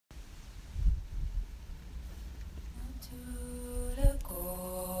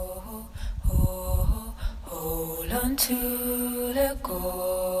learn to let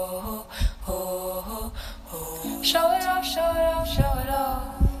go. Show it off, show it off, show it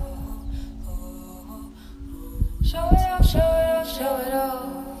off. Show it off, show it off, show it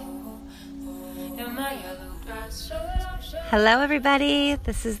off. In my yellow dress, show it off, show it off. Hello, everybody.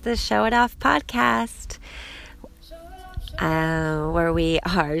 This is the Show It Off podcast, where we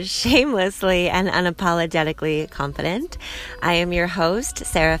are shamelessly and unapologetically confident. I am your host,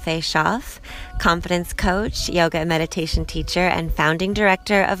 Sarah Faye Schaff, confidence coach, yoga and meditation teacher, and founding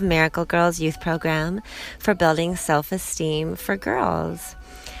director of Miracle Girls Youth Program for building self-esteem for girls.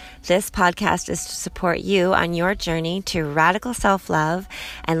 This podcast is to support you on your journey to radical self-love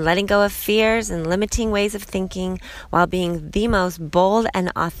and letting go of fears and limiting ways of thinking while being the most bold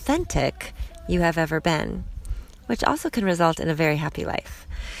and authentic you have ever been, which also can result in a very happy life.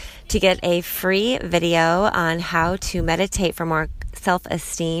 To get a free video on how to meditate for more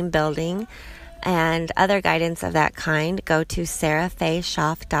self-esteem building and other guidance of that kind, go to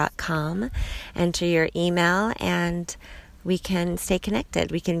sarahfayschaff.com, enter your email, and we can stay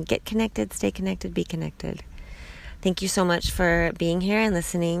connected. We can get connected, stay connected, be connected. Thank you so much for being here and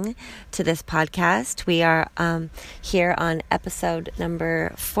listening to this podcast. We are here on episode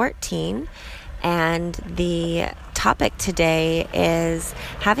number 14, and the topic today is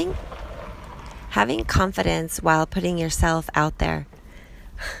having confidence while putting yourself out there.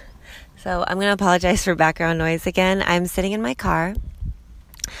 So I'm going to apologize for background noise again. I'm sitting in my car.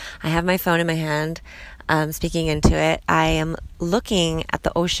 I have my phone in my hand. Speaking into it. I am looking at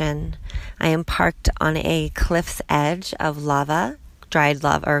the ocean. I am parked on a cliff's edge of lava, dried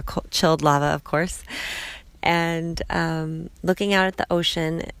lava, or chilled lava, of course, and looking out at the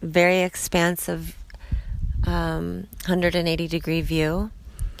ocean, very expansive, 180 degree view.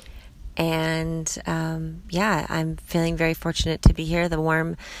 And I'm feeling very fortunate to be here. The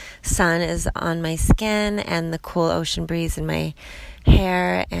warm sun is on my skin and the cool ocean breeze in my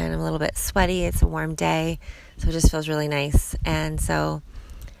hair, and I'm a little bit sweaty. It's a warm day, so it just feels really nice. And so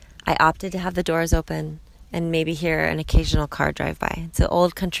I opted to have the doors open and maybe hear an occasional car drive by. It's an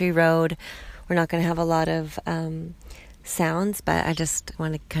old country road. We're not going to have a lot of sounds, but I just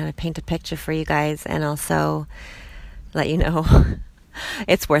want to kind of paint a picture for you guys and also let you know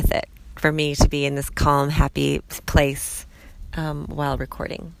it's worth it for me to be in this calm, happy place while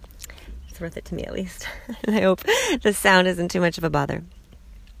recording. It's worth it to me, at least. And I hope the sound isn't too much of a bother.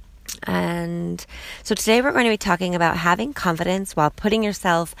 And so today we're going to be talking about having confidence while putting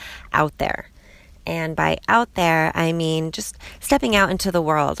yourself out there. And by out there, I mean just stepping out into the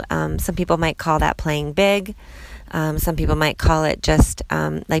world. Some people might call that playing big. Some people might call it just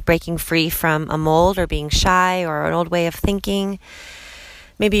like breaking free from a mold or being shy or an old way of thinking.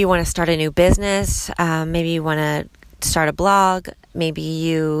 Maybe you want to start a new business. Maybe you want to start a blog. Maybe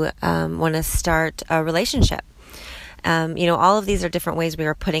you want to start a relationship. All of these are different ways we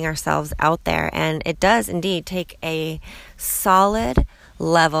are putting ourselves out there. And it does indeed take a solid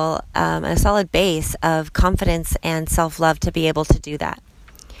level, a solid base of confidence and self-love to be able to do that.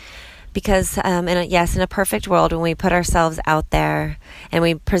 Because in a perfect world, when we put ourselves out there and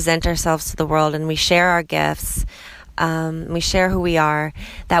we present ourselves to the world and we share our gifts, we share who we are,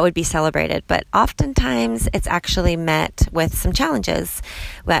 that would be celebrated. But oftentimes it's actually met with some challenges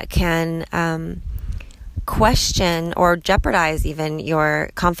that can question or jeopardize even your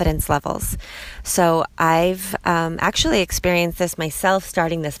confidence levels. So I've actually experienced this myself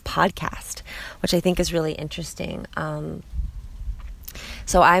starting this podcast, which I think is really interesting.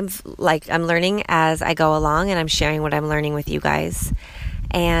 So I'm learning as I go along, and I'm sharing what I'm learning with you guys.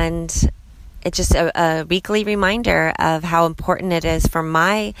 And it's just a weekly reminder of how important it is for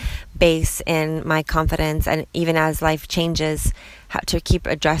my base in my confidence, and even as life changes, how to keep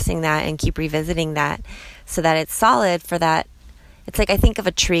addressing that and keep revisiting that so that it's solid for that. It's like I think of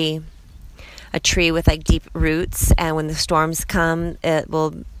a tree with like deep roots, and when the storms come, it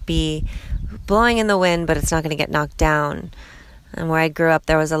will be blowing in the wind, but it's not going to get knocked down. And where I grew up,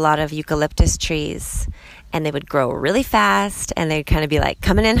 there was a lot of eucalyptus trees, and they would grow really fast, and they'd kind of be like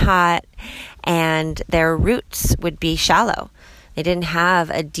coming in hot, and their roots would be shallow. They didn't have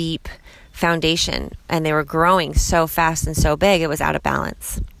a deep foundation, and they were growing so fast and so big, it was out of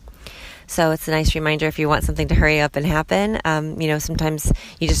balance. So it's a nice reminder if you want something to hurry up and happen. Sometimes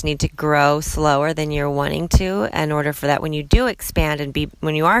you just need to grow slower than you're wanting to in order for that when you do expand and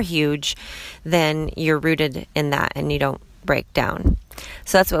when you are huge, then you're rooted in that and you don't break down.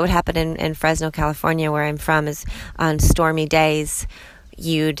 So that's what would happen in Fresno, California, where I'm from, is on stormy days,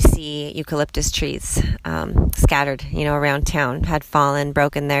 you'd see eucalyptus trees scattered, around town, had fallen,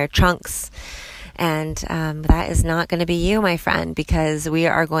 broken their trunks. And that is not going to be you, my friend, because we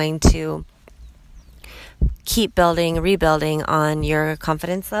are going to keep rebuilding on your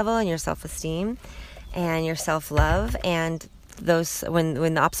confidence level and your self-esteem and your self-love. And those, when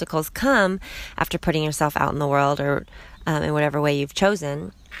the obstacles come after putting yourself out in the world, or in whatever way you've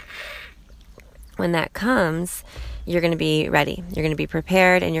chosen, when that comes, you're going to be ready. You're going to be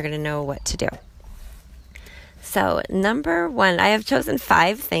prepared, and you're going to know what to do. So, number one, I have chosen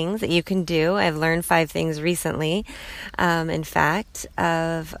 5 things that you can do. I've learned 5 things recently, in fact,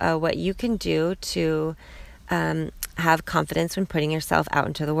 of what you can do to have confidence when putting yourself out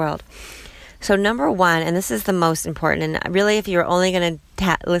into the world. So, number 1, and this is the most important, and really if you're only going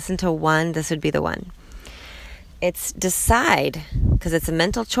to listen to one, this would be the one. It's decide, because it's a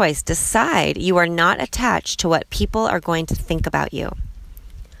mental choice, decide you are not attached to what people are going to think about you.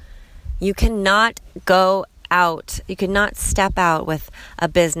 You cannot go out, you cannot step out with a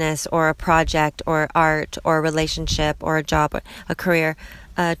business or a project or art or a relationship or a job or a career,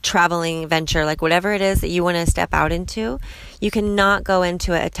 a traveling venture, like whatever it is that you want to step out into. You cannot go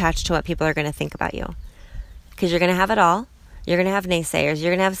into it attached to what people are going to think about you, because you're going to have it all. You're going to have naysayers,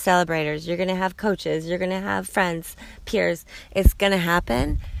 you're going to have celebrators, you're going to have coaches, you're going to have friends, peers. It's going to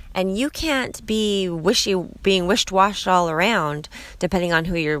happen. And you can't be being wished-washed all around, depending on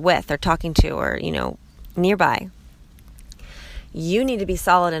who you're with or talking to or, nearby. You need to be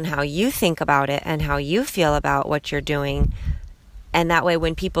solid in how you think about it and how you feel about what you're doing. And that way,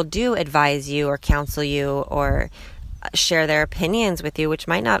 when people do advise you or counsel you or share their opinions with you, which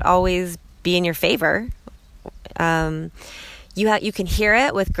might not always be in your favor, you can hear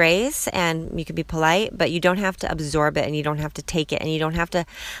it with grace, and you can be polite, but you don't have to absorb it, and you don't have to take it, and you don't have to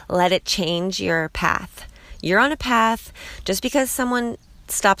let it change your path. You're on a path. Just because someone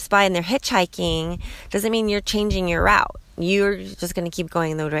stops by and they're hitchhiking doesn't mean you're changing your route. You're just going to keep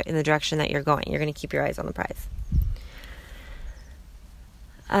going in the direction that you're going. You're going to keep your eyes on the prize.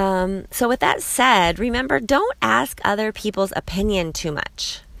 So with that said, remember, don't ask other people's opinion too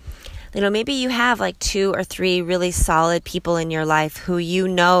much. Maybe you have like 2 or 3 really solid people in your life who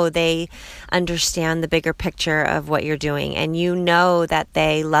they understand the bigger picture of what you're doing, and that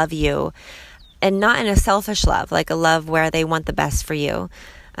they love you, and not in a selfish love, like a love where they want the best for you,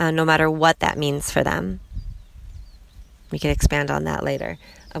 no matter what that means for them. We could expand on that later,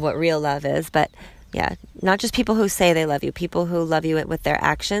 of what real love is, but yeah, not just people who say they love you, people who love you with their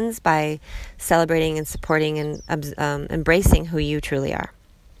actions by celebrating and supporting and embracing who you truly are.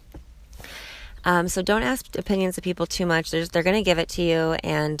 So don't ask opinions of people too much. They're going to give it to you.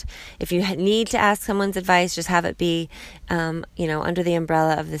 And if you need to ask someone's advice, just have it be, under the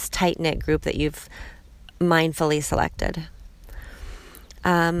umbrella of this tight-knit group that you've mindfully selected.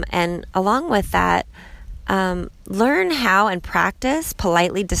 And along with that, learn how and practice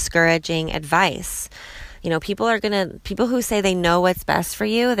politely discouraging advice. People who say they know what's best for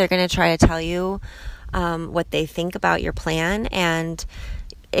you, they're going to try to tell you, what they think about your plan. And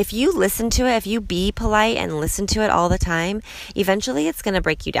if you listen to it, if you be polite and listen to it all the time, eventually it's going to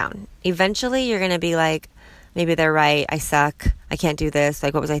break you down. Eventually you're going to be like, maybe they're right. I suck. I can't do this.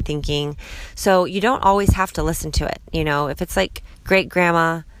 Like, what was I thinking? So you don't always have to listen to it. If it's like great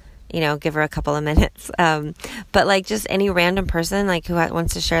grandma, give her a couple of minutes. But like just any random person like who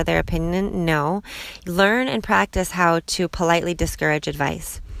wants to share their opinion, no. Learn and practice how to politely discourage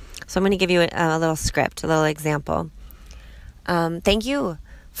advice. So I'm going to give you a little script, a little example. Thank you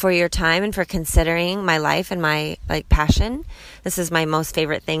for your time and for considering my life and my passion. This is my most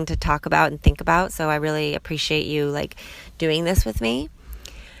favorite thing to talk about and think about. So I really appreciate you doing this with me.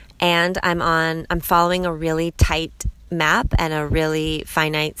 And I'm following a really tight map and a really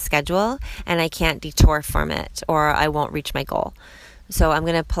finite schedule, and I can't detour from it or I won't reach my goal. So I'm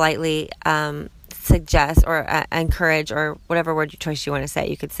going to politely suggest or encourage, or whatever word choice you want to say.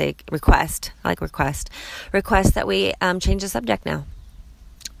 You could say request. I like request that we change the subject now.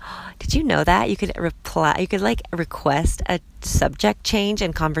 Did you know that you could request a subject change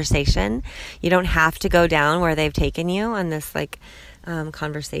in conversation? You don't have to go down where they've taken you on this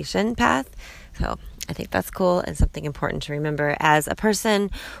conversation path. So I think that's cool and something important to remember as a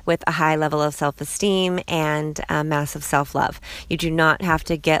person with a high level of self-esteem and massive self-love. You do not have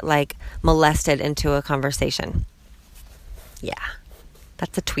to get molested into a conversation. Yeah,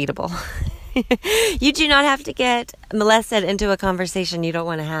 that's a tweetable. You do not have to get molested into a conversation you don't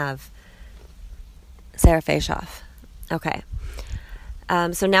want to have. Sarah Faishoff. Okay.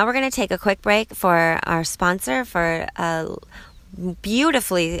 So now we're going to take a quick break for our sponsor for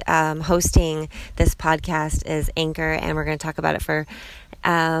beautifully hosting this podcast is Anchor, and we're going to talk about it for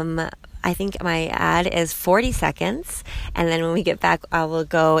I think my ad is 40 seconds. And then when we get back, I will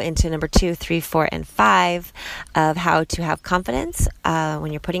go into number 2, 3, 4, and 5 of how to have confidence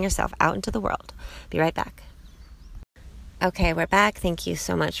when you're putting yourself out into the world. Be right back. Okay, we're back. Thank you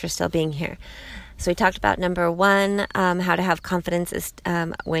so much for still being here. So we talked about number 1, how to have confidence is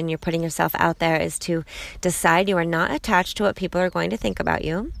when you're putting yourself out there is to decide you are not attached to what people are going to think about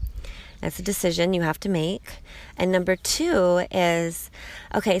you. That's a decision you have to make. And number 2 is,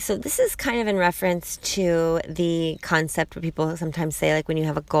 okay, so this is kind of in reference to the concept where people sometimes say, like, when you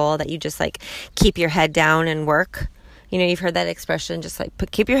have a goal that you just like keep your head down and work. You know, you've heard that expression, just like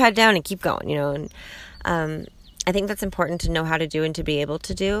keep your head down and keep going, you know. And I think that's important to know how to do and to be able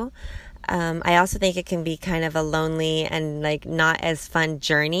to do. I also think it can be kind of a lonely and like not as fun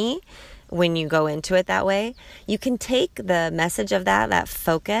journey when you go into it that way. You can take the message of that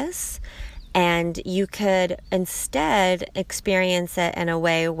focus, and you could instead experience it in a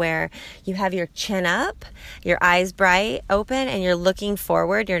way where you have your chin up, your eyes bright open, and you're looking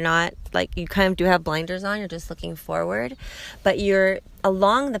forward. You're not like, you kind of do have blinders on, you're just looking forward, but you're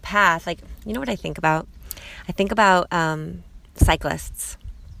along the path. Like, you know what I think about? I think about cyclists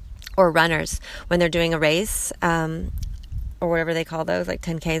or runners when they're doing a race, or whatever they call those, like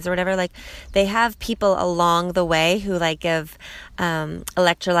 10Ks or whatever. Like, they have people along the way who like give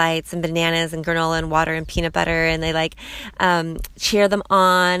electrolytes and bananas and granola and water and peanut butter, and they like cheer them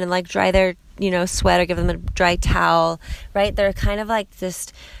on and like dry their, you know, sweat, or give them a dry towel, right? They're kind of like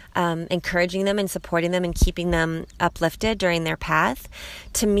just encouraging them and supporting them and keeping them uplifted during their path.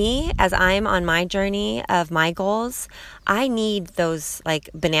 To me, as I'm on my journey of my goals, I need those like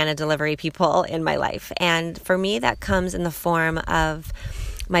banana delivery people in my life. And for me, that comes in the form of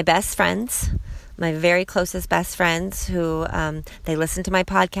my best friends, my very closest best friends who they listen to my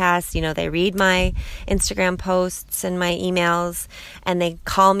podcast, you know, they read my Instagram posts and my emails, and they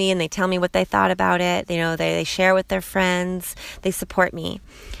call me and they tell me what they thought about it. You know, they share with their friends, they support me.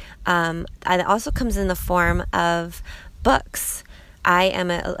 It also comes in the form of books. I am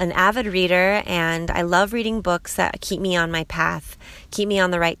an avid reader, and I love reading books that keep me on my path, keep me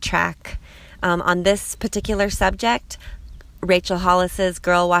on the right track. On this particular subject, Rachel Hollis's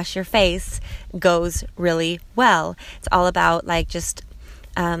Girl Wash Your Face goes really well. It's all about like just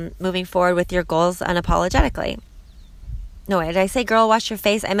moving forward with your goals unapologetically. No, did I say Girl Wash Your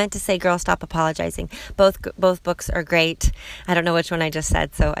Face? I meant to say Girl Stop Apologizing. Both books are great. I don't know which one I just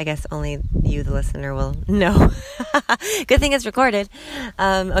said, so I guess only you, the listener, will know. Good thing it's recorded.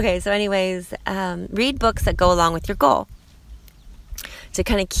 Okay, so anyways, read books that go along with your goal to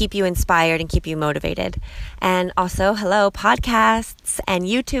kind of keep you inspired and keep you motivated. And also, podcasts and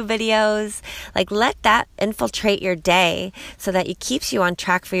YouTube videos. Like, let that infiltrate your day so that it keeps you on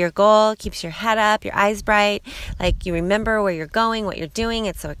track for your goal, keeps your head up, your eyes bright. Like, you remember where you're going, what you're doing.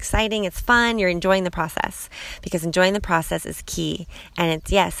 It's so exciting. It's fun. You're enjoying the process, because enjoying the process is key. And it's,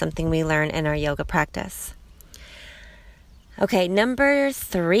 yes, something we learn in our yoga practice. Okay, number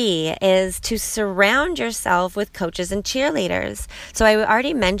 3 is to surround yourself with coaches and cheerleaders. So I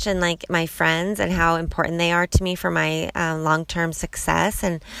already mentioned like my friends and how important they are to me for my long-term success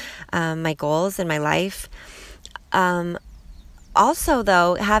and my goals in my life. Also,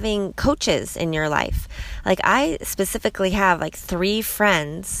 though, having coaches in your life. Like, I specifically have like 3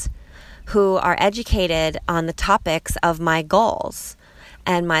 friends who are educated on the topics of my goals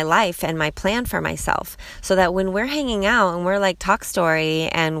and my life and my plan for myself, so that when we're hanging out and we're like talk story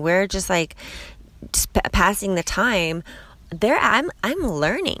and we're just like passing the time, I'm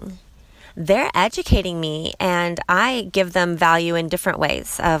learning. They're educating me, and I give them value in different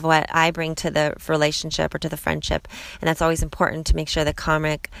ways of what I bring to the relationship or to the friendship. And that's always important, to make sure the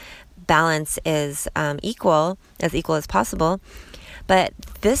karmic balance is equal as possible. But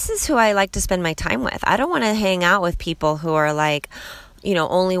this is who I like to spend my time with. I don't want to hang out with people who are like, you know,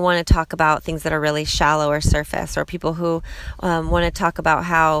 only want to talk about things that are really shallow or surface, or people who want to talk about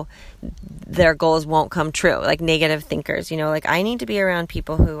how their goals won't come true, like negative thinkers. You know, like, I need to be around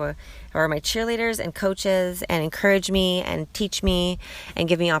people who are my cheerleaders and coaches and encourage me and teach me and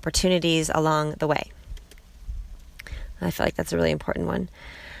give me opportunities along the way. I feel like that's a really important one.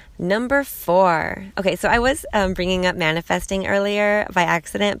 Number 4. Okay, so I was bringing up manifesting earlier by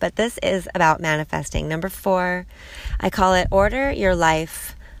accident, but this is about manifesting. Number 4, I call it order your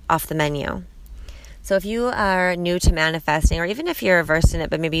life off the menu. So if you are new to manifesting, or even if you're versed in it,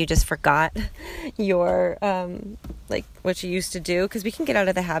 but maybe you just forgot your, like what you used to do, because we can get out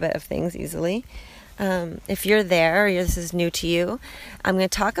of the habit of things easily. If you're there, or this is new to you, I'm going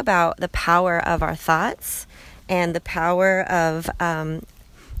to talk about the power of our thoughts and the power of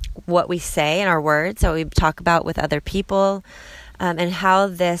what we say and our words that we talk about with other people, and how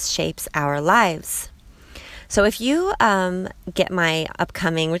this shapes our lives. So if you get my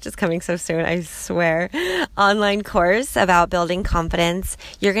upcoming, which is coming so soon, I swear, online course about building confidence,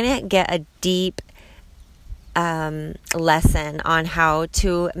 you're going to get a deep lesson on how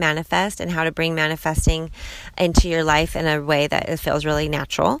to manifest and how to bring manifesting into your life in a way that it feels really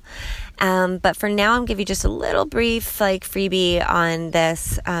natural. But for now, I'm giving you just a little brief freebie on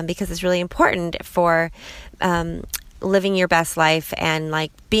this because it's really important for living your best life and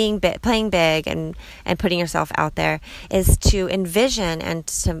playing big and putting yourself out there, is to envision and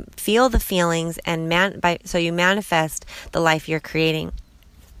to feel the feelings so you manifest the life you're creating.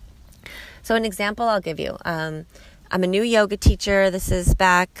 So an example I'll give you. I'm a new yoga teacher. This is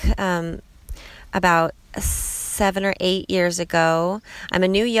back about 7 or 8 years ago. I'm a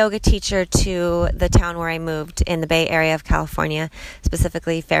new yoga teacher to the town where I moved in the Bay Area of California,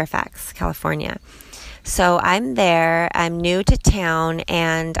 specifically Fairfax, California. So I'm there, I'm new to town,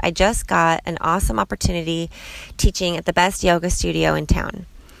 and I just got an awesome opportunity teaching at the best yoga studio in town.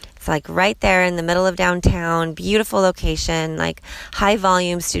 It's right there in the middle of downtown, beautiful location, high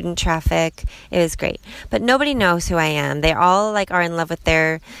volume student traffic. It was great. But nobody knows who I am. They all are in love with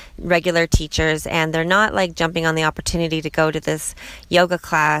their regular teachers, and they're not jumping on the opportunity to go to this yoga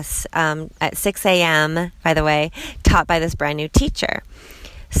class at 6 a.m., by the way, taught by this brand new teacher.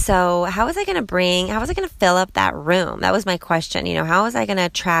 So how was I going to fill up that room? That was my question. How was I going to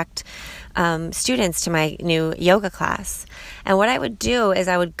attract students to my new yoga class? And what I would do is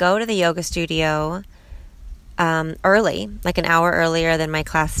I would go to the yoga studio early, an hour earlier than my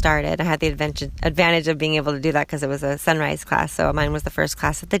class started. I had the advantage of being able to do that because it was a sunrise class, so mine was the first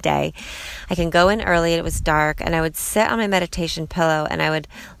class of the day. I can go in early, it was dark, and I would sit on my meditation pillow and I would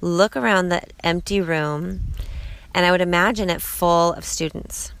look around the empty room and I would imagine it full of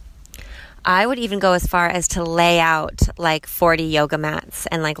students. I would even go as far as to lay out 40 yoga mats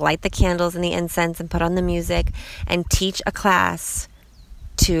and light the candles and the incense and put on the music and teach a class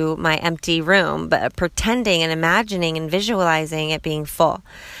to my empty room, but pretending and imagining and visualizing it being full.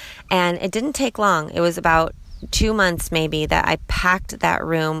 And it didn't take long. It was about 2 months maybe that I packed that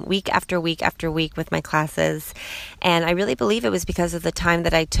room week after week after week with my classes. And I really believe it was because of the time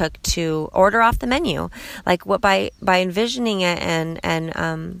that I took to order off the menu. By envisioning it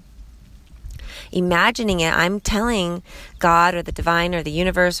and imagining it, I'm telling God or the divine or the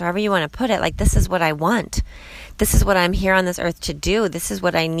universe, or however you want to put it, this is what I want. This is what I'm here on this earth to do. This is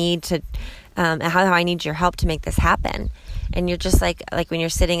what I need to, how I need your help to make this happen. And you're just like when you're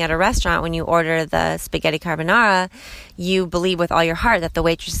sitting at a restaurant, when you order the spaghetti carbonara, you believe with all your heart that the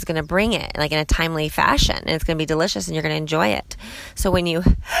waitress is going to bring it in a timely fashion, and it's going to be delicious and you're going to enjoy it. So when you,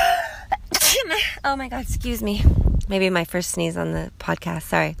 oh my God, excuse me. Maybe my first sneeze on the podcast.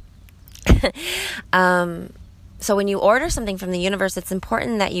 Sorry. So when you order something from the universe, it's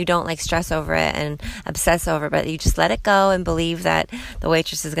important that you don't stress over it and obsess over it, but you just let it go and believe that the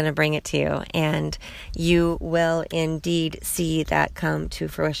waitress is going to bring it to you, and you will indeed see that come to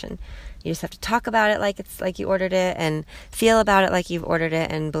fruition. You just have to talk about it like it's like you ordered it, and feel about it like you've ordered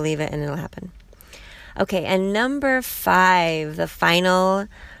it, and believe it, and it'll happen. Okay, and number 5, the final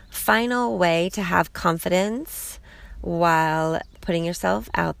way to have confidence while putting yourself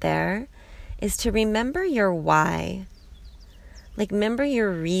out there is to remember your why. Remember your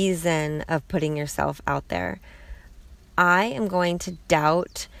reason of putting yourself out there. I am going to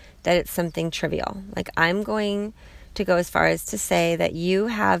doubt that it's something trivial. I'm going to go as far as to say that you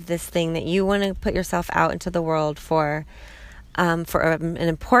have this thing that you want to put yourself out into the world for an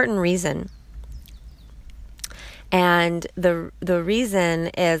important reason. And the reason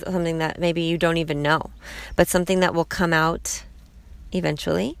is something that maybe you don't even know, but something that will come out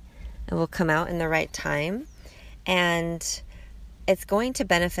eventually. It will come out in the right time, and it's going to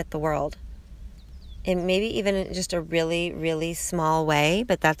benefit the world. And maybe even in just a really, really small way,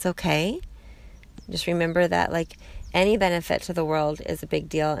 but that's okay. Just remember that any benefit to the world is a big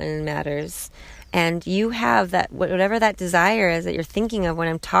deal and it matters. And you have that, whatever that desire is that you're thinking of when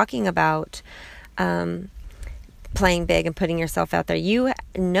I'm talking about playing big and putting yourself out there. You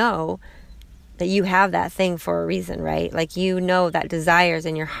know that you have that thing for a reason, right? That desires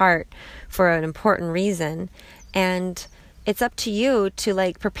in your heart for an important reason, and it's up to you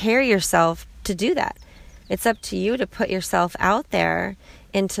to prepare yourself to do that. It's up to you to put yourself out there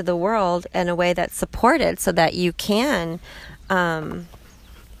into the world in a way that's supported, so that you can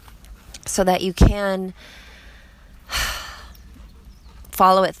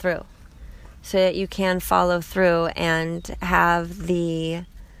follow it through, so that you can follow through and have the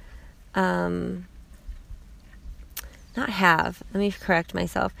let me correct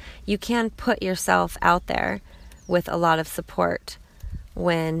myself. You can put yourself out there with a lot of support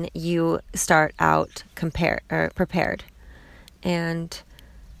when you start out prepared. And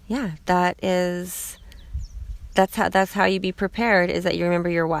yeah, that's how you be prepared, is that you remember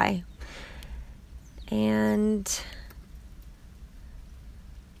your why. And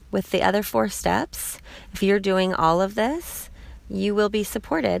with the other 4 steps, if you're doing all of this, you will be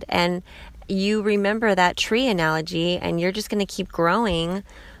supported. And you remember that tree analogy, and you're just going to keep growing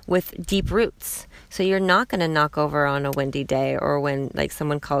with deep roots. So you're not going to knock over on a windy day, or when like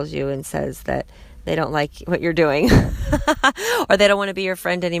someone calls you and says that they don't like what you're doing or they don't want to be your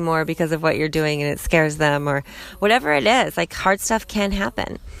friend anymore because of what you're doing and it scares them, or whatever it is. Like, hard stuff can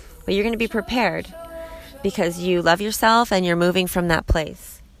happen, but you're going to be prepared because you love yourself and you're moving from that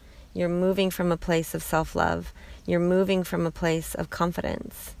place. You're moving from a place of self-love. You're moving from a place of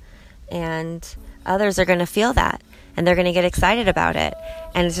confidence. And others are going to feel that, and they're going to get excited about it,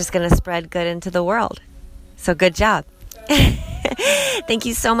 and it's just going to spread good into the world. So good job. Thank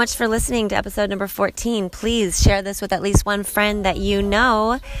you so much for listening to episode number 14. Please share this with at least one friend that you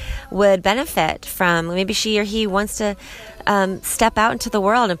know would benefit from. Maybe she or he wants to step out into the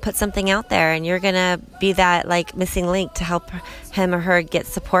world and put something out there, and you're going to be that like missing link to help him or her get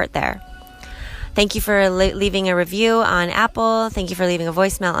support there. Thank you for leaving a review on Apple. Thank you for leaving a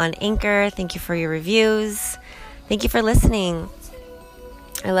voicemail on Anchor. Thank you for your reviews. Thank you for listening.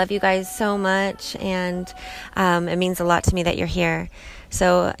 I love you guys so much, and it means a lot to me that you're here.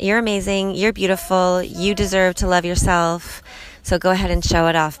 So you're amazing. You're beautiful. You deserve to love yourself. So go ahead and show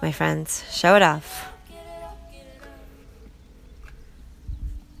it off, my friends. Show it off.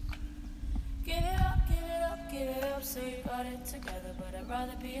 Give it up, so you got it together, but I'd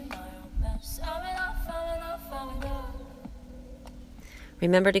rather be in my own mess. I'm in love.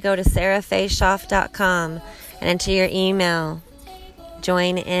 Remember to go to sarahfayshoff.com and enter your email.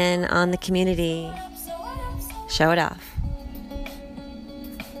 Join in on the community. Show it off.